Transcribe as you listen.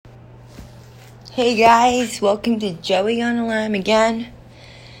Hey guys, welcome to Joey on the Lamb again.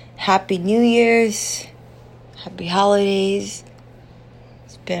 Happy New Year's. Happy holidays.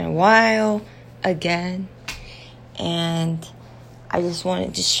 It's been a while again. And I just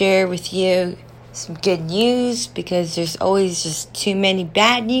wanted to share with you some good news because there's always just too many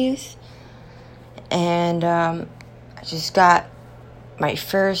bad news. And I just got my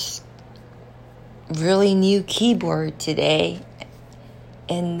first really new keyboard today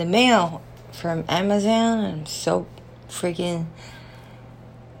in the mail from Amazon. I'm so freaking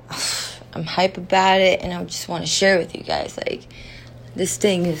I'm hype about it, and I just want to share with you guys, like, this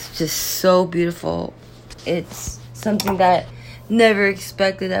thing is just so beautiful. It's something that never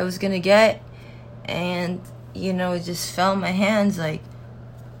expected I was gonna get, and it just fell in my hands like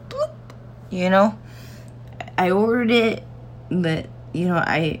bloop. I ordered it, but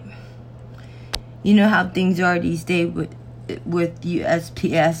how things are these days with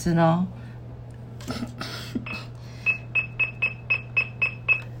USPS and all.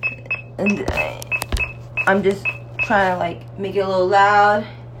 And I'm just trying to make it a little loud.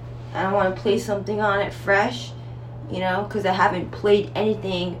 I want to play something on it fresh, because I haven't played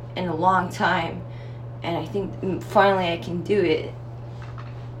anything in a long time, and I think finally I can do it.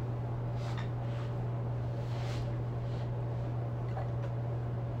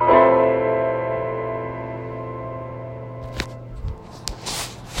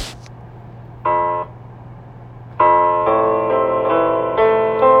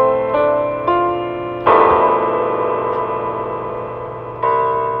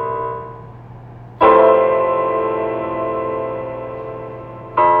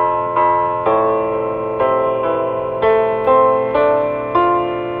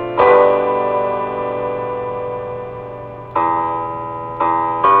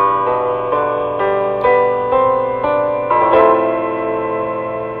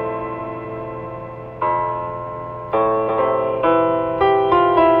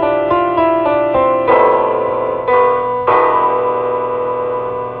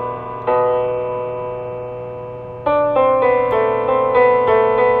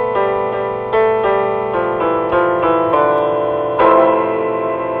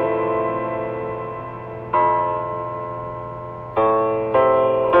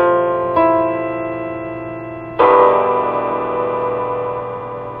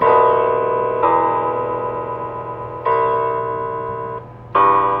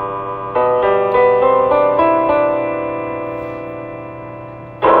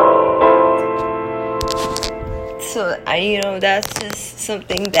 So, that's just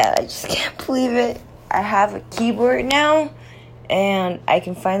something that I just can't believe it. I have a keyboard now, and I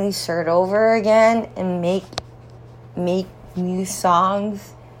can finally start over again and make new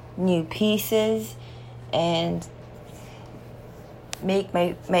songs, new pieces, and make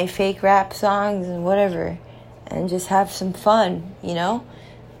my fake rap songs and whatever, and just have some fun,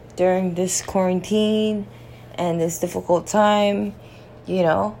 during this quarantine and this difficult time,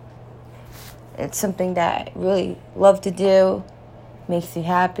 It's something that I really love to do, makes me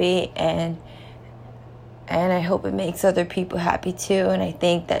happy, and I hope it makes other people happy too. And I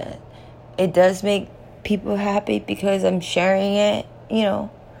think that it does make people happy because I'm sharing it,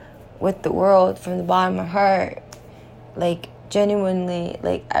 with the world from the bottom of my heart. Genuinely,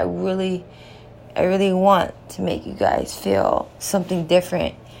 I really want to make you guys feel something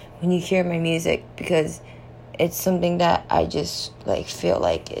different when you hear my music, because it's something that I just feel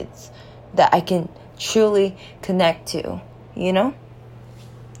like it's that I can truly connect to, Get what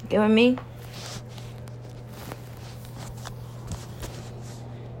I mean?